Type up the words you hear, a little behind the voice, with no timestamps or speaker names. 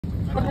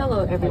Well,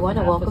 hello everyone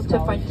and welcome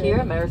to Frontier,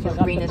 America's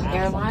greenest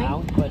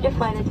airline. Your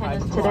flight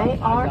attendants today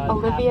are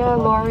Olivia,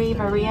 Lori,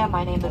 Maria,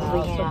 my name is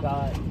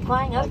Leanne.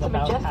 Flying us to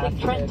majestic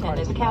Trenton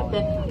is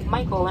Captain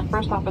Michael and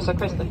First Officer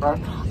Christopher.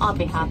 On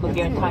behalf of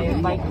your entire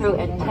flight crew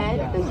and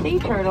Ted, the sea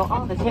turtle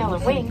on the tail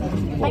and wings,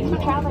 thanks for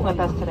traveling with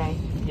us today.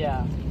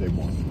 Yeah.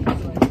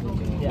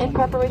 In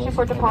preparation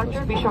for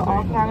departure, be sure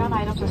all carry-on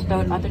items are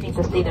stowed underneath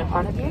the seat in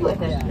front of you. If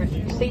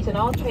the seats and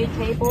all tray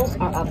tables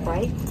are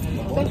upright,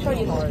 make sure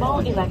your small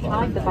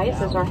electronic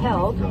devices are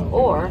held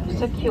or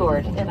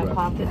secured in a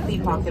pocket,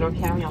 seat pocket, or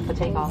carry-on for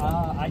takeoff.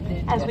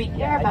 As we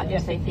care about your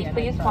safety,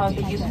 please pause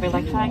the use of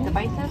electronic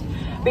devices,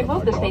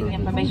 remove the safety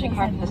information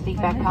card from the seat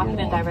back pocket,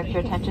 and direct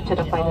your attention to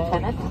the flight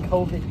attendants.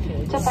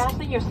 To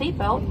fasten your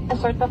seatbelt,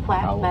 insert the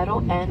flat metal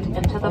end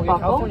into the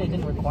buckle.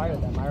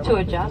 To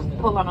adjust,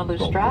 pull on a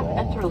loose strap,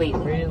 and to release,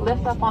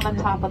 lift up on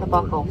the top of the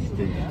buckle.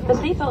 The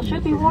seatbelt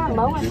should be worn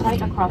low and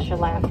tight across your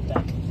lap.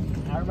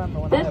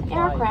 This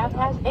aircraft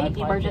has 8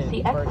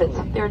 emergency exits.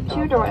 There are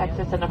 2 door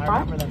exits in the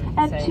front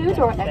and 2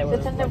 door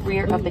exits in the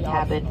rear of the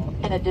cabin.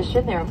 In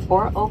addition, there are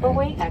 4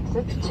 overwing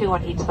exits, 2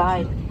 on each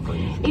side.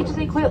 Each is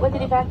equipped with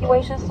an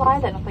evacuation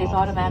slide that inflates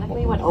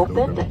automatically when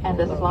opened, and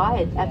the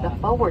slides at the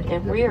forward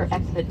and rear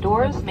exit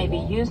doors may be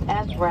used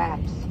as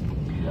racks.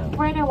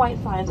 Red and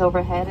white signs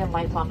overhead and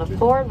lights on the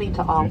floor lead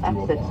to all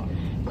exits.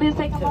 Please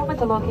take a moment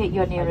to locate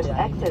your nearest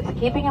exits,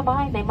 keeping in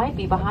mind they might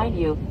be behind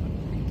you.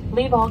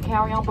 Leave all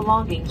carry-on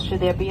belongings should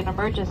there be an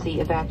emergency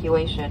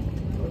evacuation.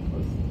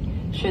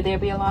 Should there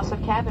be a loss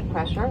of cabin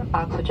pressure,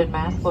 oxygen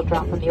masks will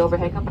drop from the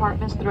overhead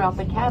compartments throughout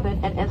the cabin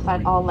and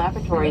inside all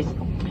lavatories.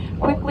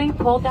 Quickly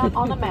pull down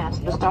on the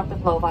mask to start the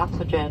flow of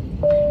oxygen.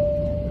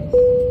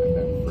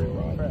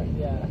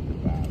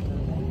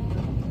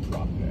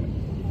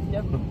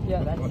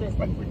 Yeah, that's it.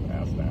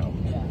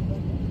 Yeah.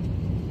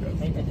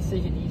 Made the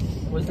decision easy.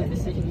 Was the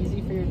decision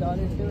easy for your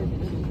daughter too, or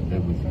did she?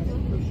 It was easy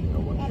because you know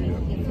what she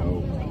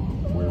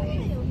where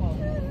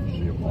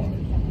she applied.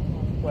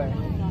 Where?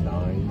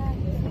 9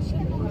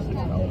 versus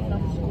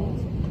California schools.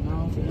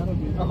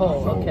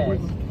 Oh, So okay.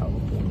 with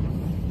California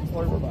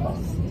Or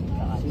bus.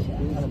 Gotcha.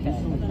 Okay.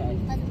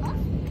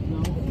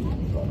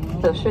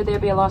 So should there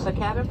be a loss of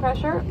cabin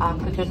pressure,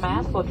 oxygen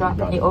masks will drop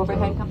from the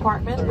overhead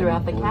compartments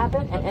throughout the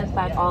cabin and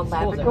inside all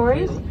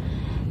lavatories.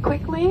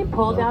 Quickly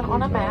pull down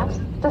on a mask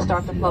to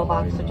start the flow of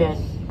oxygen.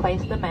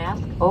 Place the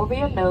mask over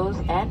your nose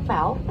and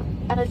mouth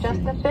and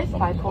adjust the fit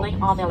by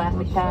pulling on the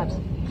elastic tabs.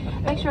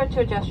 Make sure to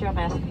adjust your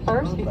mask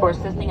first before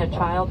assisting a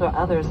child or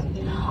others.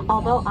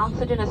 Although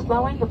oxygen is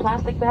flowing, the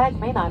plastic bag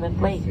may not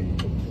inflate.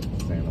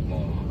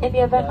 In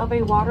the event of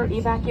a water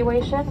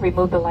evacuation,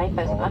 remove the life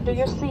vest under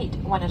your seat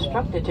when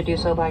instructed to do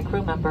so by a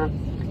crew member.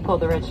 Pull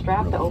the red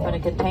strap to open a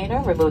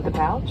container, remove the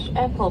pouch,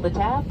 and pull the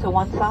tab to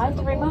one side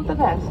to remove the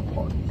vest.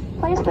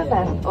 Place the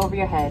vest over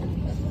your head.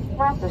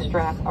 Wrap the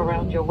strap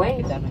around your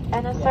waist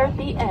and insert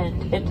the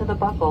end into the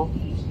buckle.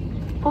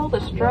 Pull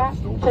the strap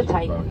to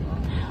tighten.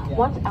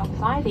 Once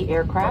outside the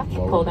aircraft,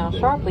 pull down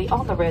sharply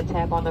on the red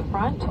tab on the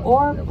front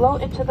or blow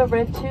into the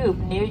red tube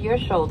near your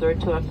shoulder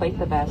to inflate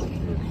the vest.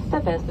 The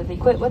vest is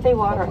equipped with a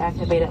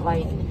water-activated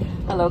light.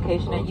 The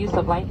location and use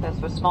of life vests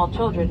for small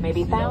children may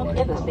be found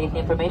in the safety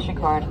information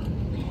card.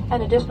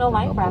 An additional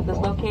life raft is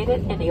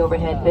located in the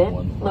overhead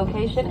bin.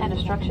 Location and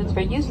instructions for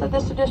use of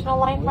this additional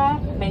life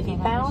raft may be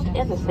found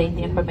in the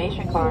safety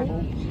information card.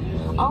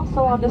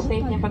 Also on the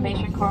safety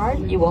information card,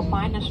 you will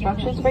find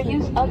instructions for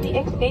use of the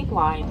escape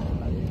lines.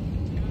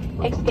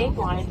 Escape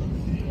lines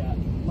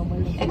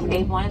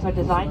are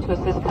designed to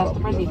assist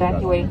customers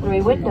evacuating through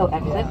a window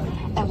exit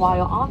and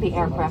while on the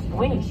aircraft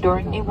wing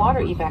during a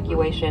water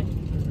evacuation.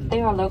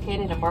 They are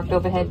located in marked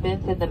overhead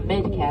bins in the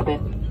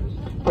mid-cabin.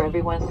 For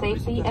everyone's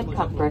safety and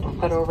comfort,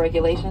 federal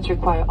regulations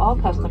require all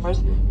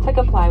customers to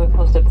comply with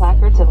posted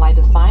placards and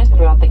lighted signs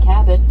throughout the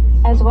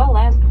cabin, as well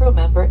as crew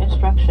member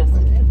instructions.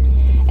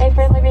 A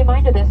friendly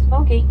reminder that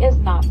smoking is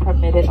not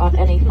permitted on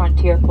any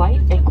Frontier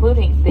flight,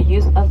 including the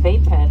use of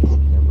vape pens.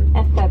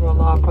 And federal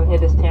law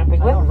prohibits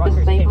tampering with,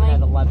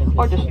 disabling,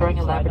 or destroying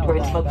a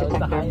laboratory smoke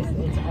detector.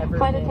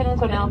 Flight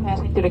attendants are now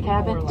passing through the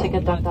cabin to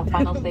conduct the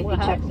final safety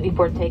checks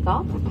before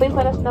takeoff. Please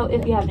let us know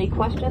if you have any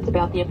questions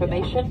about the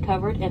information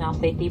covered in our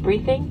safety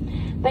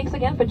briefing. Thanks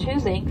again for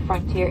choosing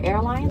Frontier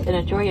Airlines and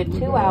enjoy your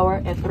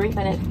 2-hour and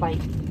 3-minute flight.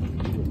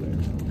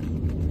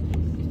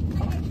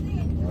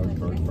 I was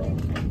very proud.